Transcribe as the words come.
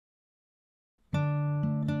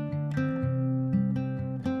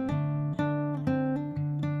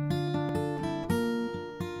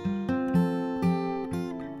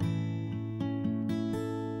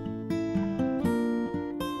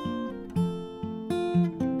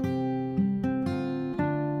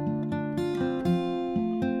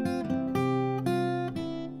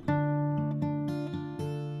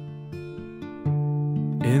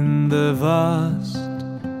In the vast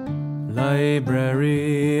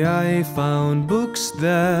library I found books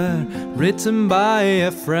there written by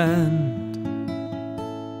a friend,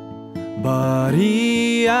 but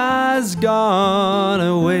he has gone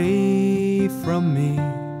away from me.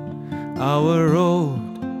 Our road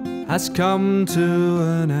has come to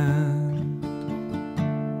an end.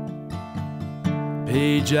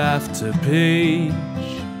 Page after page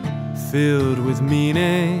filled with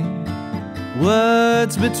meaning,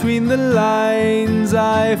 words between the lines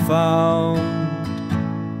I found,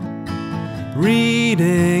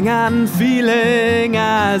 reading and feeling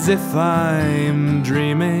as if I'm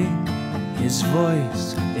dreaming. His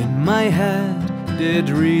voice in my head did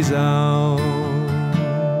resound.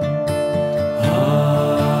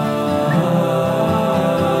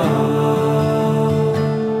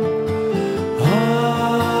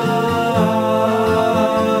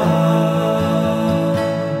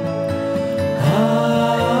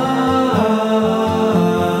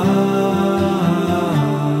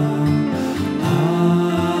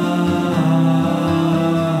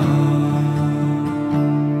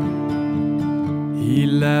 He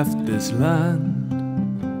left this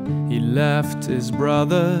land, he left his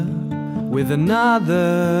brother with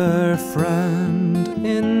another friend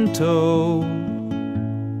in tow.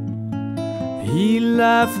 He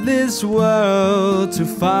left this world to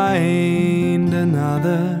find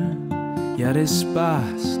another, yet his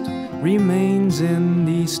past remains in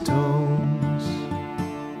these tomes.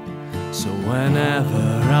 So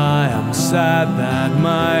whenever I am sad that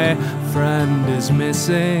my friend is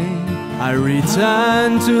missing, I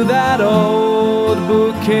return to that old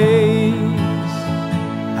bookcase,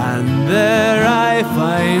 and there I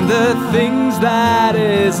find the things that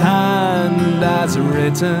his hand has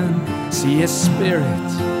written. See his spirit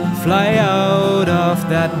fly out of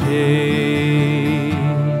that page.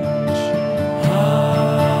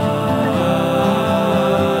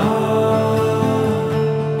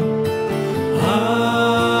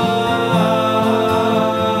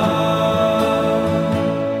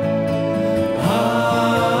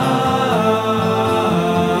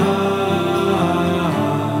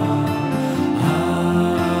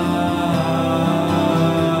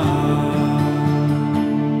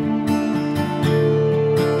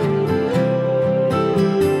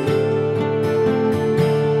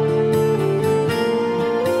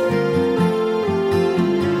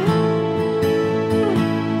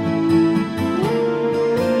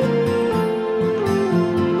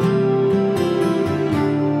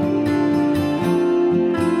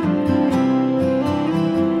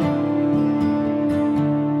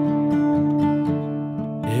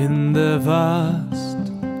 In the vast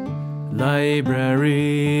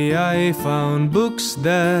library I found books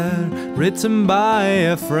there written by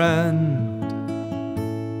a friend.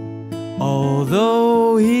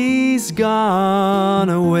 Although he's gone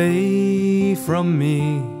away from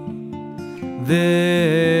me,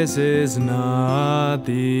 this is not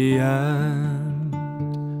the end.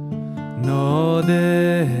 No,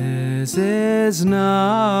 this is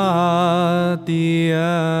not the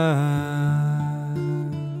end.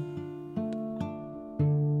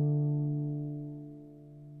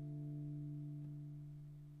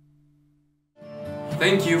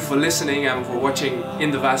 Thank you for listening and for watching In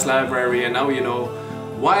the Vast Library, and now you know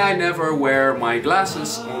why I never wear my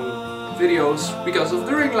glasses on videos, because of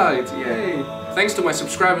the ring light. Yay! Thanks to my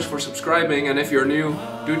subscribers for subscribing, and if you're new,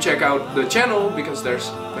 do check out the channel because there's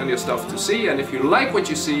plenty of stuff to see, and if you like what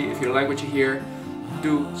you see, if you like what you hear,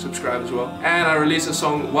 do subscribe as well. And I release a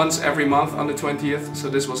song once every month on the 20th, so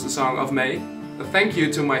this was the song of May. A thank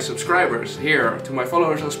you to my subscribers here, to my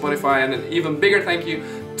followers on Spotify, and an even bigger thank you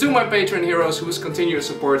to my Patreon heroes whose continuous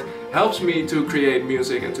support helps me to create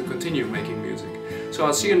music and to continue making music. So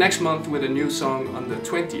I'll see you next month with a new song on the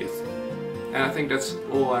 20th. And I think that's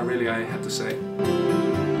all I had to say.